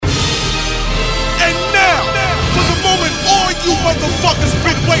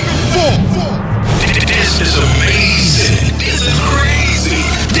is amazing. This is crazy.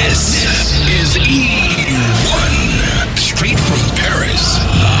 This is E1. Straight from Paris.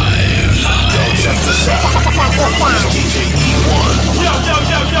 Live. DJ E1. Yo.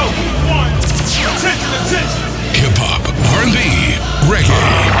 E1. Attention. Hip-hop, R&B, reggae.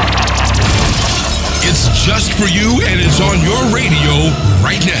 It's just for you and it's on your radio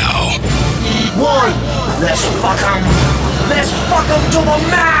right now. E1. Let's fuck 'em to the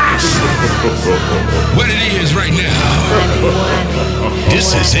max. What it is right now.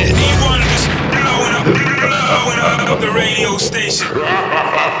 This is it. E1 is blowing up the radio station. I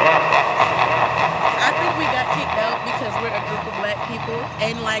think we got kicked out because we're a group of black people.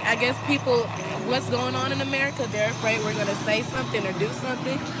 And like, I guess people, what's going on in America, they're afraid we're going to say something or do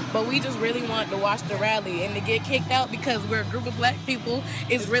something. But we just really want to watch the rally. And to get kicked out because we're a group of black people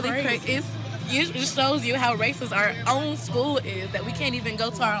is really crazy. It shows you how racist our own school is, that we can't even go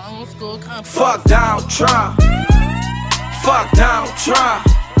to our own school conference. Fuck Donald Trump. Fuck Donald Trump.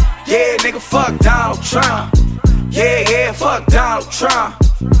 Yeah, nigga, fuck Donald Trump. Yeah, fuck Donald Trump.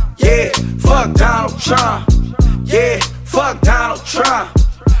 Yeah, fuck Donald Trump. Yeah, fuck Donald Trump.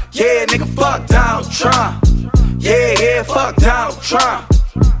 Yeah, nigga, fuck Donald Trump. Yeah, fuck Donald Trump.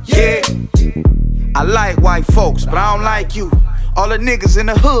 Yeah. I like white folks, but I don't like you. All the niggas in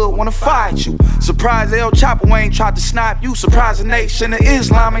the hood wanna fight you. Surprised El Chapo ain't tried to snipe you. Surprised the Nation of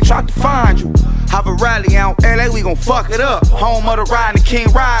Islam ain't tried to find you. Have a rally out LA, we gon' fuck it up. Home of the ride and the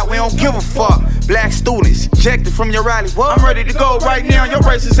King ride, we don't give a fuck. Black students ejected from your rally. What? I'm ready to go right now, your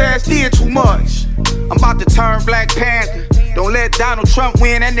racist ass did too much. I'm about to turn Black Panther. Don't let Donald Trump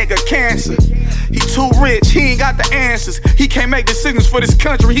win, that nigga cancer. He too rich, he ain't got the answers. He can't make decisions for this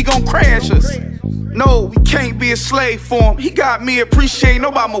country, he gon' crash us. No, we can't be a slave for him. He got me appreciating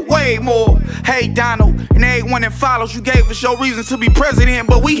Obama way more. Hey Donald, and everyone that follows, you gave us your reasons to be president,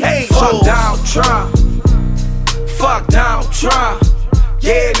 but we hate you. Fuck Donald Trump. Fuck Donald Trump.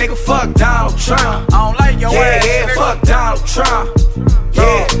 Yeah, nigga, fuck Donald Trump. I don't like your ass. Yeah, fuck Donald Trump.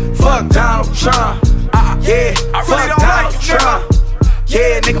 Yeah, fuck Donald Trump. Yeah, fuck Donald Trump.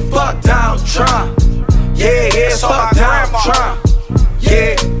 Yeah, nigga, fuck Donald Trump. Yeah, fuck Donald Trump.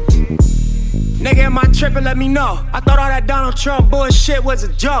 Yeah. Nigga, am I trippin'? Let me know. I thought all that Donald Trump bullshit was a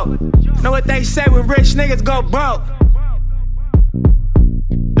joke. Know what they say when rich niggas go broke?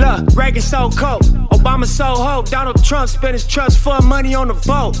 Look, Reagan so cold, Obama so hope. Donald Trump spent his trust fund money on the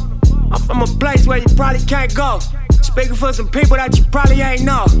vote. I'm from a place where you probably can't go. Speaking for some people that you probably ain't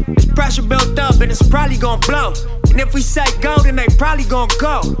know. There's pressure built up and it's probably gon' blow. And if we say go, then they probably gon'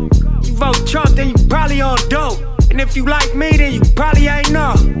 go. You vote Trump, then you probably on dope. And if you like me, then you probably ain't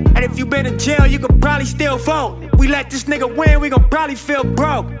know. And if you been in jail, you could probably still vote. If we let this nigga win, we gon' probably feel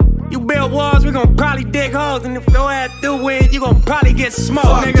broke. You build walls, we gon' probably dig holes. And if your ass do win, you gon' probably get smoked,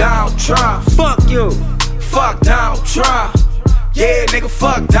 fuck nigga. Donald Trump. Fuck you. Fuck Donald Trump. Yeah, nigga,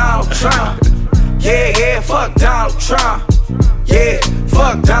 fuck Donald Trump. Yeah, fuck Donald Trump. Yeah,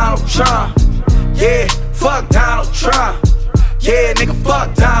 fuck Donald Trump. Yeah, fuck Donald Trump. Yeah, nigga,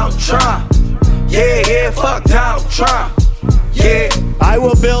 fuck Donald Trump. Yeah, fuck Donald Trump. Yeah. I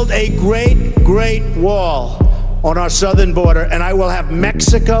will build a great wall on our southern border, and I will have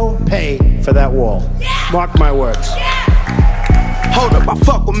Mexico pay for that wall. Yeah. Mark my words. Yeah. Hold up, I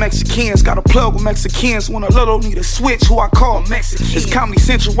fuck with Mexicans, got a plug with Mexicans. When a little need a switch, who I call Mexicans. This Comedy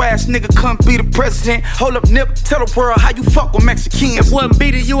Central ass nigga come be the president. Hold up, Nip, tell the world how you fuck with Mexicans. It wouldn't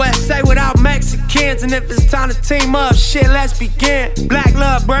be the USA without Mexicans. And if it's time to team up, shit, let's begin. Black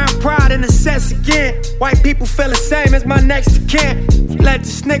love, brown pride, and the sense again. White people feel the same as my next of kin. Let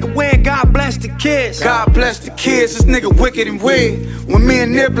this nigga win, God bless the kids. God bless the kids, this nigga wicked and weird. When me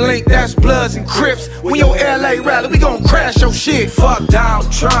and Nip link, that's Bloods and Crips. When your LA rally, we gon' crash your shit. Fuck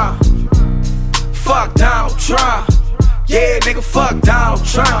Donald Trump. Fuck Donald Trump. Yeah, nigga, fuck Donald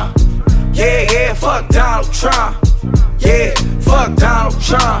Trump. Yeah, fuck Donald Trump. Yeah, fuck Donald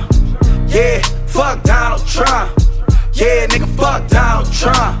Trump. Yeah, fuck Donald Trump. Yeah, nigga, fuck Donald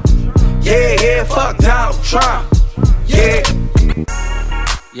Trump. Yeah, fuck Donald Trump. Yeah.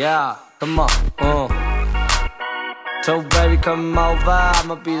 Yeah, come on. Told baby come over,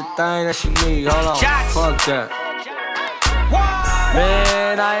 I'ma be the thing that she need. Hold on, fuck that.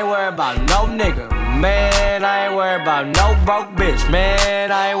 Man, I ain't worried about no nigga. Man, I ain't worried about no broke bitch.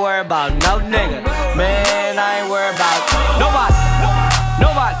 Man, I ain't worried about no nigga. Man, I ain't worried about nobody.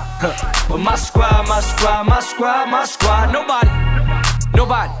 But my squad, nobody. But my squad, nobody.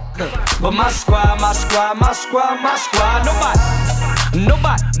 But my squad, nobody.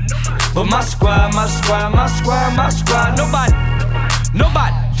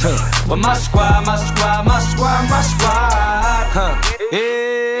 But my squad,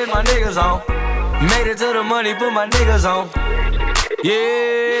 Yeah, my niggas on. Made it to the money, put my niggas on.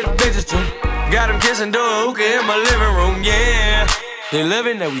 Yeah, the bitches too. Got them kissing door hookah in my living room, yeah. They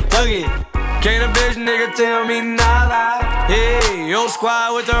living that we thug it. Can't a bitch nigga tell me nada. Hey, yo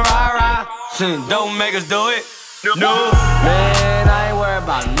squad with the rah-rah. Don't make us do it. No. Man, I ain't worried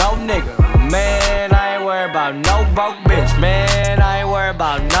about no nigga. Man, I ain't worried about no broke bitch. Man, I ain't worried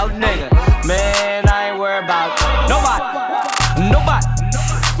about no nigga. Man, I ain't worried about nobody. Nobody.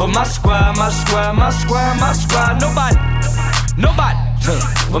 But my squad, my squad, my squad, my squad. Nobody. Nobody.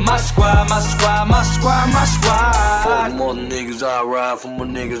 But my squad, my squad, my squad, my squad. For the more niggas I ride, for my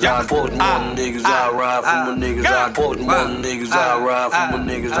niggas I for the more niggas I ride, for my niggas I for the more niggas I ride, for my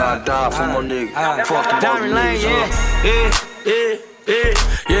niggas I die, for my niggas. Fuck the more niggas.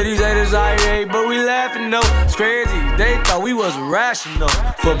 Yeah, these haters I hate, but we laughing though. It's crazy, they thought we was rational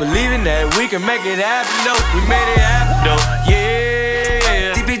for believing that we can make it happen though. We made it happen though,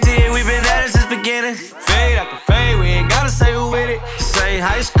 yeah. DPT, we been at it since beginning. Fade after fade, we ain't gotta say who with it. Say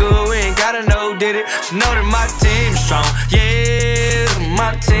high school, we ain't gotta know who did it. Just know that my team's strong, yeah.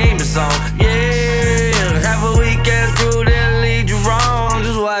 My team is on, yeah. Have a weak ass crew that'll lead you wrong.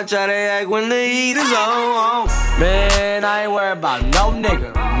 Just watch how they act when the heat is on. Man, I ain't worried about no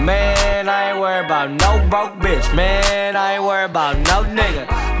nigga. Man, I ain't worried about no broke bitch. Man, I ain't worried about no nigga.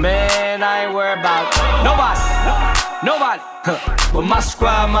 Man, I ain't worried about nobody. Nobody. But my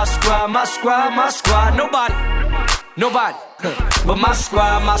squad, my squad, my squad, my squad. Nobody. Nobody. But my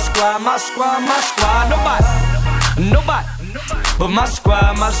squad, my squad, my squad, my squad. Nobody. Nobody. But my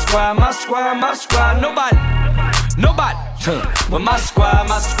squad, my squad, my squad, my squad. Nobody. Nobody. But my squad,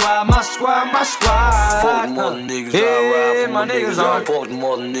 my squad, my squad, my squad. For the more niggas I ride, for my niggas I for the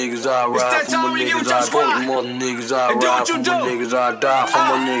more niggas I ride, for my niggas I for the more niggas I ride, for my niggas I die, for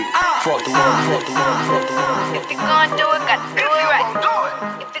my niggas. Fuck the one, fuck the one, fuck the one. If you're gonna do it, gotta do it right.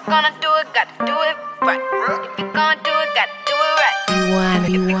 If you're gonna do it, gotta do it right. If you're gonna do it, gotta do it right.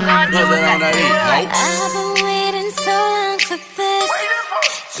 You want. Do it, gotta do it right. I've been waiting so long for this.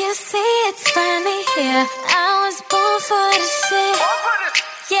 You see, it's finally here. I was born for this shit.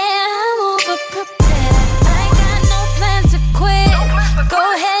 Yeah, I'm over-prepared. I got no plans to quit. Go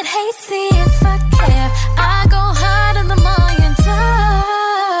ahead, hate, see if I care. I go hard in the morning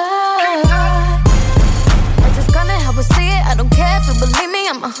time. I'm just gonna help us see it. I don't care if you believe me,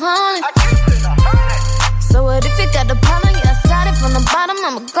 I'm 100. So what if you got a problem? Yeah, I started from the bottom,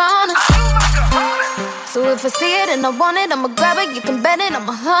 I'm a goner. So if I see it and I want it, I'ma grab it. You can bet it,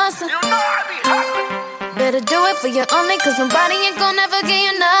 I'ma hustle. You know I be hustling. Better do it for you only, cause nobody ain't gon' never give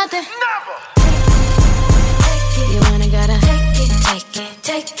you nothing. Never. Take it, you wanna gotta take it, take it,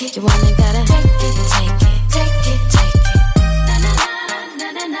 take it. You wanna gotta take it, take it, take it, take it. Na na na na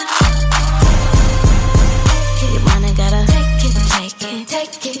na na. You wanna gotta take it, take it,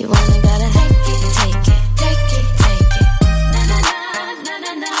 take it. You wanna gotta take it, take it, take it, take it. Na na na na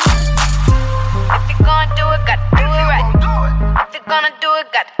na na. If you're gonna do it, gotta do it right. If you're gonna do it,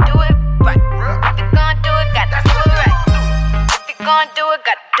 gotta do it right. If you're gonna do it, gotta do it right. If you're gonna do it,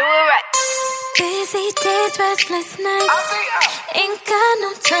 gotta do it right. Busy days, restless nights. Ain't got no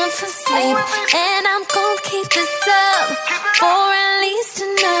time for sleep. And I'm gon' keep this up for at least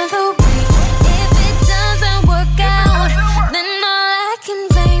another week. If it doesn't work out, then all I can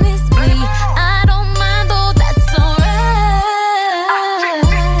blame is me. I don't mind though, that's alright.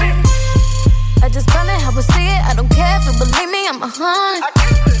 I just gonna help us see it. I don't care if you believe me, I'm 100.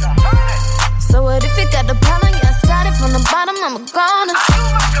 So what if you got a problem? Yeah, I started from the bottom, I'm a goner.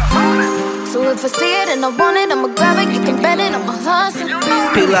 So if I see it and I want it, I'ma grab it. You can bet it, I'ma hustle.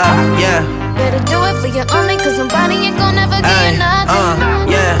 P-Love, yeah. Better do it for you only, cause nobody ain't gon' never give you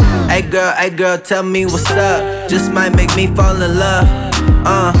nothing. Yeah. Hey girl, tell me what's up. Just might make me fall in love.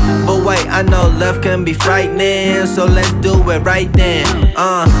 But wait, I know love can be frightening, so let's do it right then.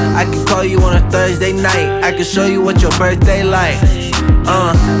 I can call you on a Thursday night. I can show you what your birthday like.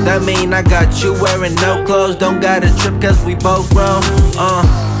 That mean I got you wearing no clothes. Don't gotta trip cause we both grown.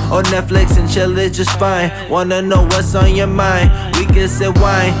 Or Netflix and chill is just fine. Wanna know what's on your mind? We can sip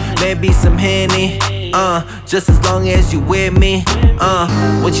wine, maybe some Henny. Just as long as you with me.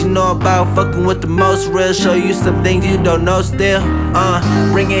 What you know about fucking with the most real? Show you some things you don't know still.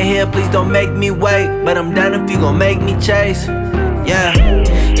 Bring it here, please don't make me wait. But I'm down if you gon' make me chase. Yeah.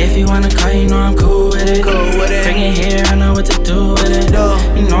 If you wanna call, you know I'm cool with it. Bring it here, I know what to do with it.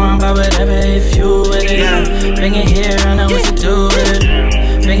 You know I'm about whatever if you with it. Bring it here, I know what to do with it.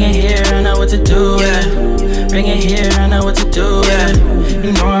 Bring it here, I know what to do with it. Bring it here, I know what to do with it.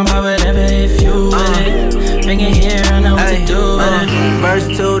 You know I'm about whatever if you with it. Bring it here, I know what to do with it. Verse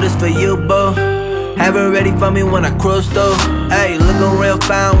 2, this for you, boo. Have it ready for me when I cruise through. Ayy, looking real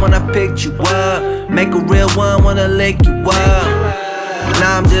fine when I picked you up. Make a real one wanna lick you up.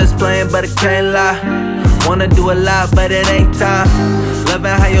 Now I'm just playing, but I can't lie. Wanna do a lot, but it ain't time.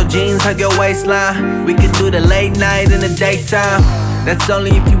 Loving how your jeans hug your waistline. We could do the late night in the daytime. That's only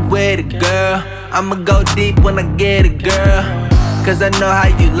if you with it, girl. I'ma go deep when I get it, girl. Cause I know how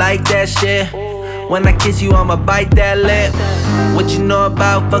you like that shit. When I kiss you, I'ma bite that lip. What you know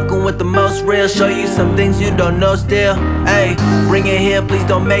about fucking with the most real? Show you some things you don't know still. Ayy, bring it here, please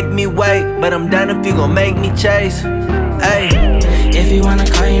don't make me wait. But I'm down if you gon' make me chase. Ayy. If you wanna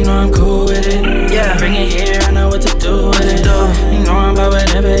call, you know I'm cool with it. Yeah. Bring it here, I know what to do with it. You know I'm about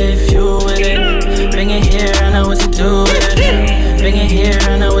whatever if you with it. Bring it here, I know what to do with it. Bring it here,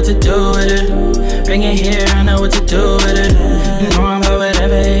 I know what to do with it. Bring it here, I know what to do with it. You know I'm about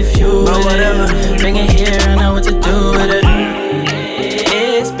whatever if you with it. Bring it here, I know what to do with it.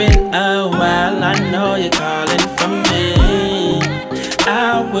 It's been a while, I know you're calling for me.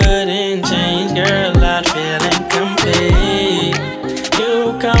 I wouldn't change, girl, I'm feeling complete.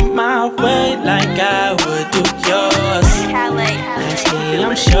 You come my way like I would do yours. Next me,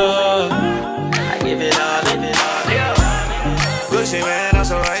 I'm sure I give it all, yeah. Gucci man, I'm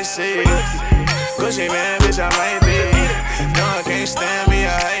so icy. Gucci man, bitch, I might be. No, I can't stand me, I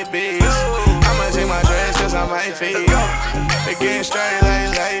hate beats. I'ma take my dress cause I might feed. It getting straight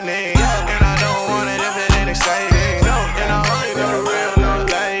like lightning. And I don't want it if it ain't exciting. And I only do the real, no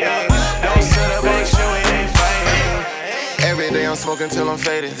lying. Don't set up on shit, we ain't fighting. Every day I'm smoking till I'm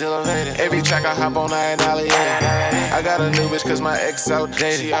faded. Every track I hop on, I annihilate. I got a new bitch cause my ex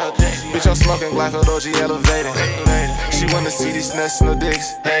outdated. Bitch, I'm smoking glycol, she elevated. She wanna see these nuts, no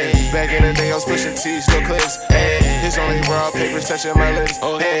dicks. Hey, back in the day I was pushing T's, no clips. Hey, it's only raw papers touching my lips.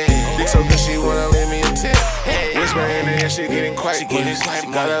 Oh, hey, dick so good she wanna leave me a tip. Whisper in the air, she getting quiet. She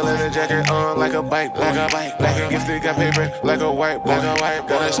got a leather jacket on like a bike, like a bike. Like a gifted, got paper like a white, like a white.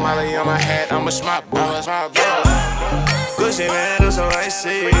 Got a smiley on my hat, I'm a smart boy. Gucci man, I'm so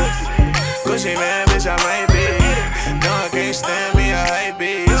icy. Gucci man, bitch, I might be. No, I can't stand me, I hate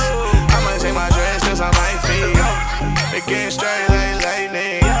beats. I'ma take my dress cause I might feed. It getting straight like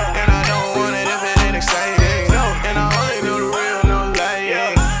lightning. And I don't want it if it ain't exciting. And I only do the real, no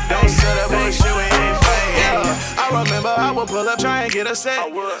lying. Don't set up on shit, we ain't fighting. I remember I would pull up, try and get a set.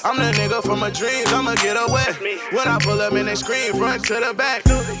 I'm the nigga from my dreams, I'ma get away. When I pull up and they scream front to the back.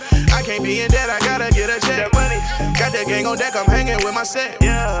 I can't be in debt, I gotta get a check. Got that gang on deck, I'm hanging with my set.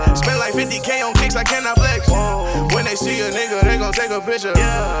 Spend like 50K on kicks, I cannot flex. When they see a nigga, they gon' take a picture.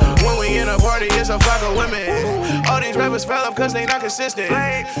 When we in a party, it's a flock of women. All these rappers fell off cause they not consistent.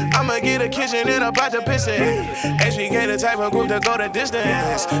 I'ma get a kitchen and a pot to piss in. HBK the type of group to go the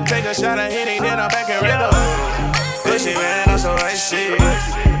distance. Take a shot of Henny, then I'm back in rhythm. Gucci man, I'm so icy.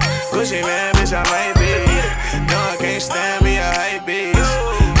 Gucci man, bitch, I might be. No, I can't stand me, I hate beats.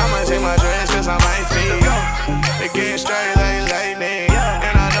 I'ma take my dress cause I might feed. It getting straight like lightning.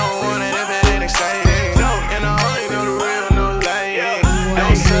 And I don't want it if it ain't exciting. And I only do the real, no lying.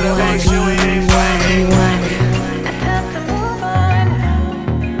 Don't set up on shit, we ain't fighting.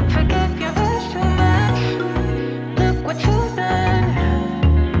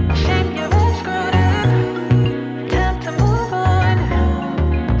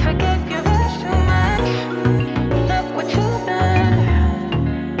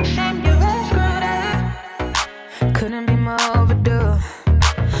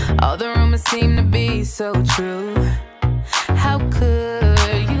 Seem to be so true. How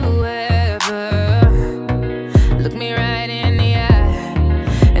could you ever look me right in the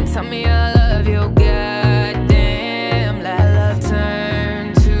eye and tell me all of your goddamn love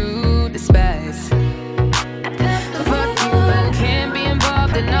turned to despise? Fuck you, can't be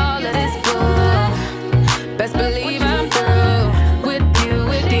involved in all of this bull. Best believe I'm through with you,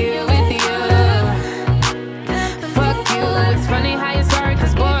 with you, with you. Fuck you, it's funny how you're sorry,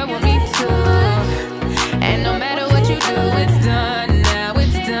 cause boy, with me too. And no matter what you do, it's done now,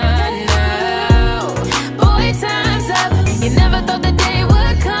 it's done now. Boy, time's up, you never thought the day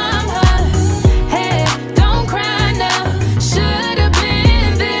would come, huh? Hey, don't cry now, should've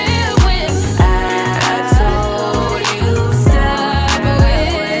been there when I told you stop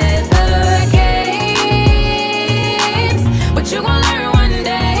with the games. But you gon' learn one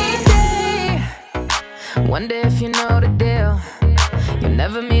day. One day if you know the deal, you'll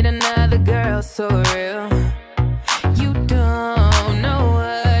never meet another girl so real. You don't know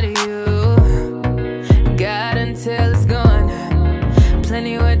what you got until it's gone.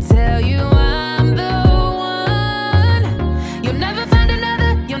 Plenty would tell you I'm the one. You'll never find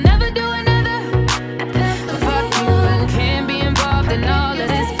another, you'll never do another. Fuck you, can't be involved in all of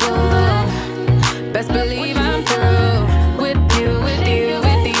this bull. believe I'm through with you, with you,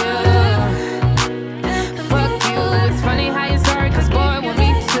 with you. Fuck you, it's funny how you're sorry, cause boy, want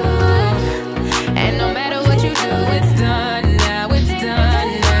me too. And no matter what you do, it's done now, it's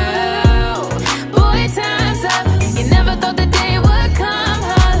done now. Boy, time's up, you never thought the day would come,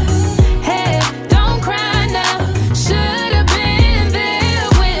 huh? Hey, don't cry now, should've been there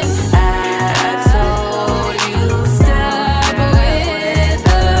when I told you stop with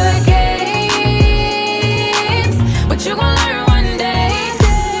the games. But you gon' learn one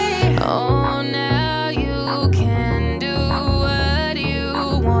day. Oh, now you can do what you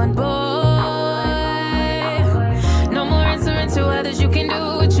want, boy. No more answering to others, you can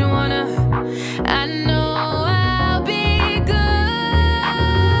do what you wanna. I know I'll be good,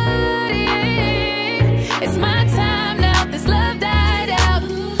 yeah. It's my time now, this love died out.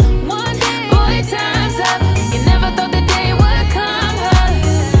 One day, boy, time's up. You never thought the day would come, huh?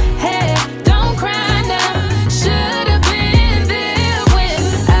 Hey, don't cry now, should've been there when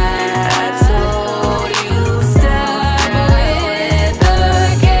I told you stop with the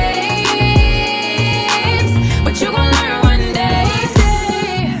games. But you gon' learn one day.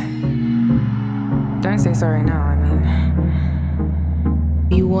 Don't say sorry now, I mean.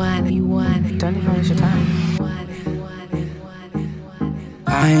 You won. Don't even waste your time.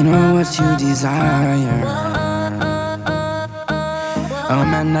 I know what you desire. Oh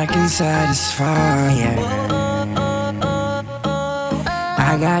man, I can satisfy you.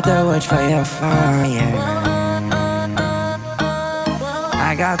 I got the watch for your fire.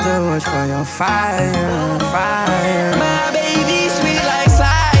 I got the watch for your fire, fire. My baby sweet like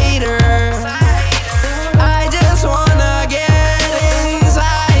cider. I just wanna get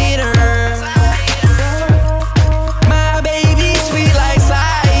inside her. My baby sweet like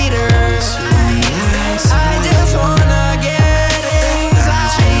cider. I just wanna get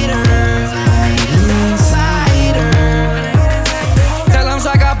inside her. Inside her. Tell them so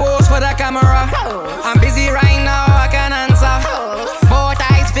I got pose for the camera. I'm busy right now, I can answer. Both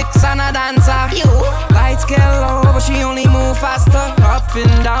eyes fixed on a dancer. Lights get low, but she only move faster. Up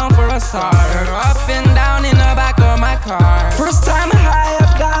and down for a start. Up and down in the back of my car. First time high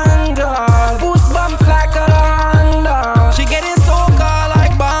up down, girl. Boost bumps like a Honda. She getting so cold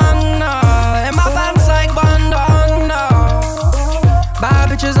like Banda. And my pants like Banda. Bad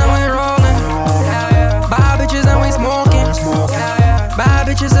bitches and we rolling. Bad bitches and we smoking. Bad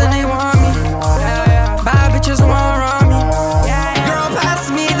bitches and they want me. Bad bitches want around me. Girl, pass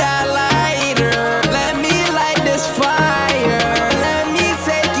me that lighter. Let me light this fire. Let me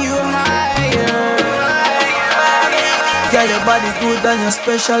take you higher. Girl, your body's good and you're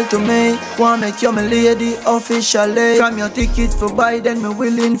special to me. Wanna make you my lady officially. From your ticket for buy, then me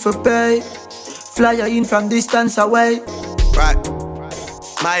willing for pay. Fly you in from distance away. Right,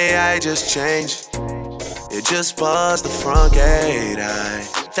 my AI just changed. It just buzzed the front gate. I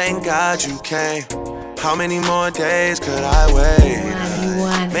thank God you came. How many more days could I wait?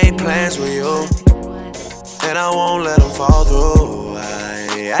 I made plans with you, and I won't let them fall through.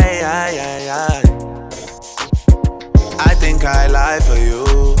 I think I lie for you.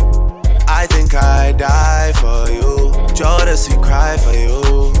 I think I die for you. Jodeci cry for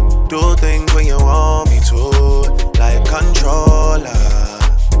you. Do things when you want me to, like controller,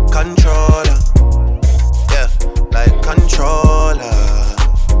 controller. Yeah, like controller,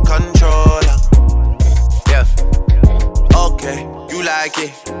 controller. Yeah. Okay, you like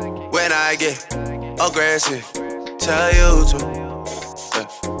it when I get aggressive. Tell you to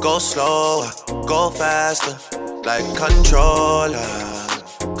go slower, go faster, like controller,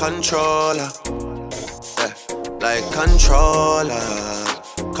 controller. Yeah, like controller,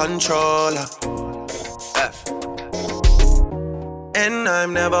 controller. Yeah. And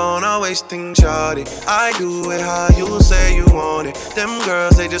I'm never on a wasting shawty. I do it how you say you want it. Them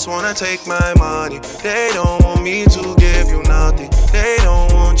girls, they just wanna take my money. They don't want me to give you nothing. They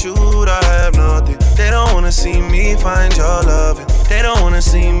don't want you to have nothing. They don't wanna see me find your loving. They don't wanna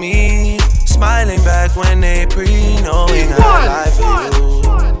see me smiling back when they pre-knowing I lie for you.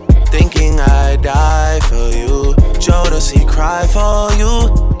 Thinking I die for you. Jodeci cry for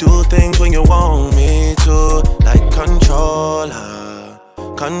you. Do things when you want me to, like controller,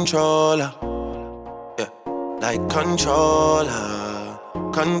 controller. Yeah, like controller,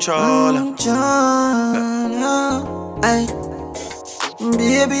 controller. Ay,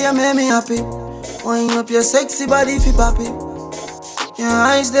 baby, you make me happy. Wind up your sexy body fi poppy. Your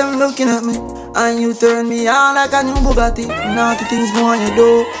eyes them looking at me, and you turn me on like a new Bugatti. Naughty things more you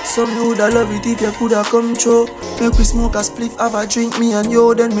do, so me woulda love it if you coulda come true. Make we smoke a spliff, have a drink, me and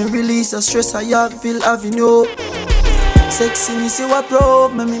you. Then me release the stress I have, feel having you. Sexiness you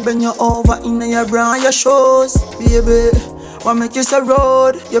approve, me bend you over in your bra and your shoes, baby. Wanna make you so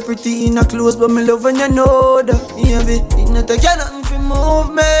road, you're pretty in a clothes, but me love when you know that, baby. It not take you nothing to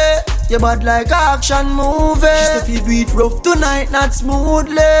move me. You bad like action movie. Just if you do it rough tonight, not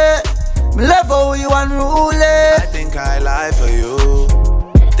smoothly. Me love how you unruly. I think I lie for you,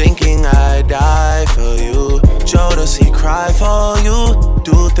 thinking I die for you. Jodeci cry for you.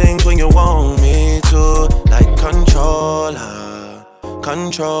 Do things when you want me to, like controller,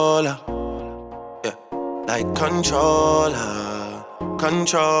 controller. Yeah, like controller,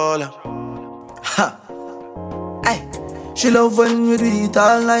 controller. Ha. Ay. She love when we do it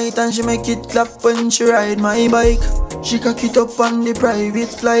all night, and she make it clap when she ride my bike. She cock it up on the private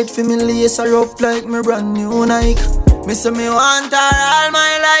flight for me, lace her up like my brand new Nike. Me say me want her all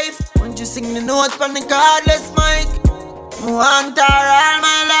my life. Won't you sing the note from the cordless mic? Me want her all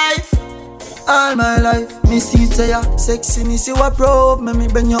my life, all my life. Me see it say ya sexiness you approve. Me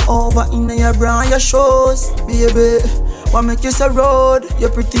bend you over in your bra and your shoes, baby. Wanna make you so road, you're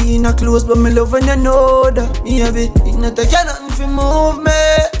pretty in a clothes, but me love when you know that, baby. It not take you nothing to move me.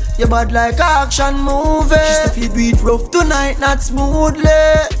 You bad like action movie. Just if you do it rough tonight, not smoothly.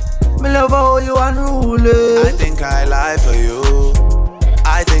 Me love how you unruly. I think I lie for you,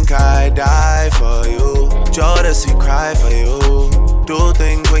 I think I die for you. Jodeci cry for you. Do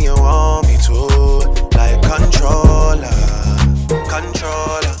things when you want me to, like controller,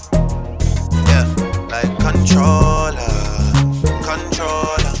 controller. Yeah, like controller,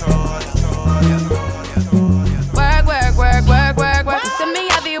 controller. Work, work, work, work, work, work. You see me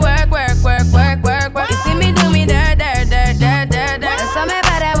heavy work, work, work, work, work, work. You see me do me dirt, dirt, dirt, dirt, dirt, dirt. Tell me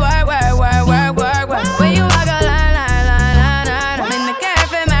about that work, work, work, work, work, work. When you walk a line, line, line, line, line. I'm in the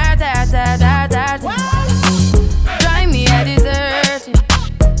cafe, my ta, ta, ta, ta, ta. Drive me a dessert.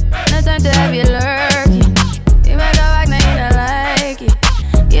 No time to have you lurking. You might go back, now you don't like it.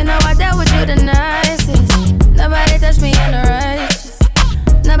 You know I dealt with you the nicest. Nobody touched me in the righteous.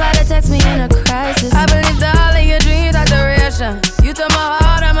 Nobody text me in a crisis. I believed all of your dreams are duration. You took my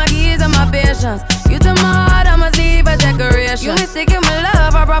heart, all my keys, and my patience. You took my heart, I must leave a decoration. You mistaken my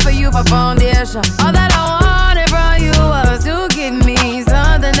love, I brought for you for foundation. All that I wanted from you was to give me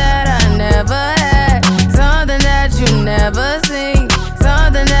something that I never had, something that you never seen,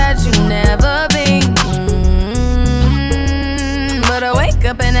 something that you never been. But I wake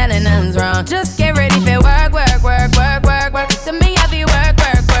up and nothing's wrong. Just get ready for work, work, work, work, work, work. To me, I be work,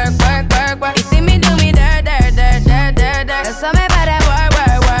 work, work, work, work, work. You see me do me dirt, dirt, dirt, dirt, dirt, dirt. Tell me about that work,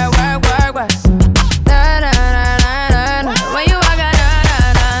 work, work, work, work, work. Da, da, da, da, da, da. When you walk out, da, da,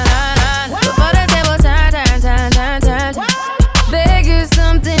 da, da, da. Before the table turn, turn, turn, turn, turn, turn. Beg you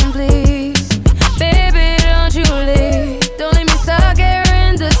something, please. Baby, don't you leave. Don't leave me stuck here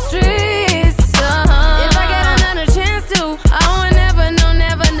in the streets. If I get another chance to, I would never, no,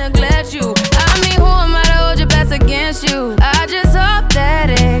 never neglect you. I mean, who am I to hold your best against you? I just hope that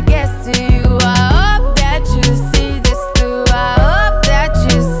it gets to you. I hope that you see this through. I hope that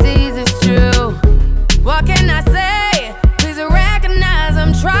you see this true. What can I say? Please recognize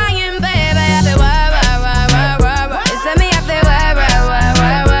I'm trying, baby. I feel work, work, work, work, work, work. You see me, I feel work, work, work,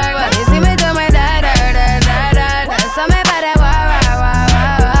 work, work, work. You see me do my da, da, da, da, da, da. Tell me about that work, work, work,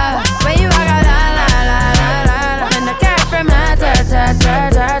 work, work. When you walk out, la, la, la, la, la, la. I'm in the car from my ta, ta,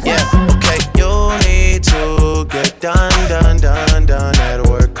 ta, ta, ta. Yeah, okay, you need to get done, done, done, done. That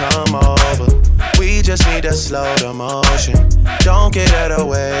work come over. We just need to slow the motion. Don't get out of the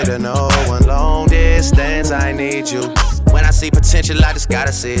way to no one. Long distance, I need you. When I see potential, I just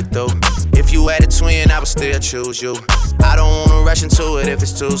gotta see it through. If you had a twin, I would still choose you. I don't wanna rush into it if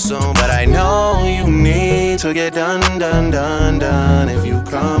it's too soon, but I know you need to get done, done, done, done. If you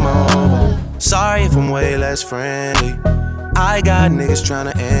come over, sorry if I'm way less friendly. I got niggas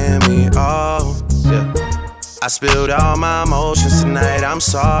tryna end me. Oh, yeah. I spilled all my emotions tonight, I'm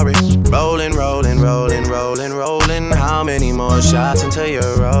sorry. Rolling, rolling, rolling, rolling, rolling. How many more shots until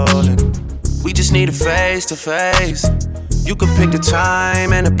you're rolling? We just need a face to face. You could pick the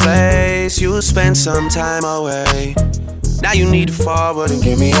time and the place. You'll spend some time away. Now you need to forward and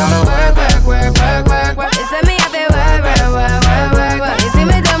give me all the work, work, work, work, work, work. You see me up there, work, work, work, work, work, work. You see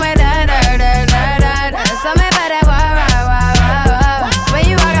me do my da, da, da, da, da, da. Tell me about that work, work, work, work, work. When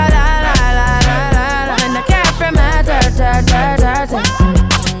you walk out, la, la, la, la, la, la. I'm in the car from my ta, ta, ta, ta, ta.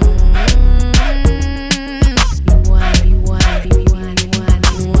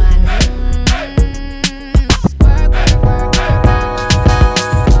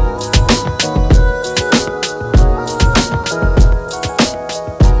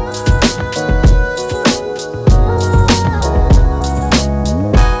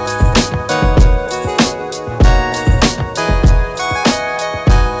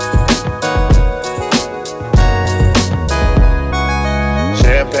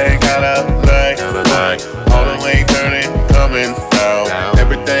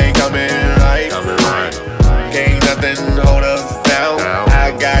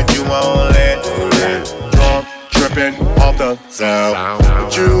 the sound.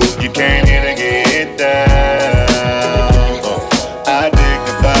 But you can't even get down. I dig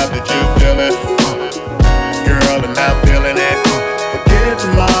the vibe that you feeling, girl, and I'm feeling it. Forget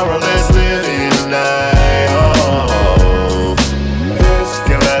tomorrow, let's live it tonight. Oh, this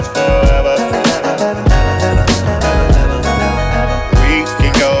can last forever. We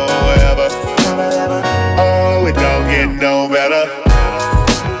can go wherever. Oh, it don't get no better.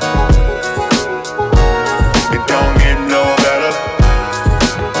 It don't get no better.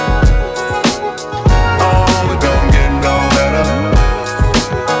 Oh, it don't get no better.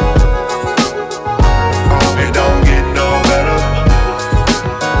 Oh, it don't get no better.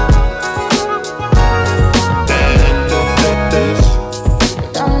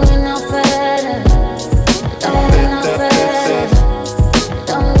 Don't get no better. Don't get no better.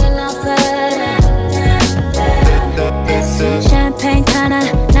 Don't get no better. Champagne kinda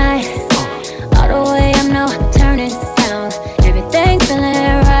night. All the way, I'm no turning down. Everything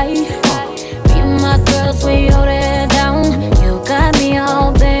feeling right. Me and my girls, we hold it down. You got me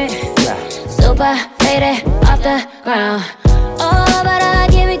all bent. Super lady off the ground.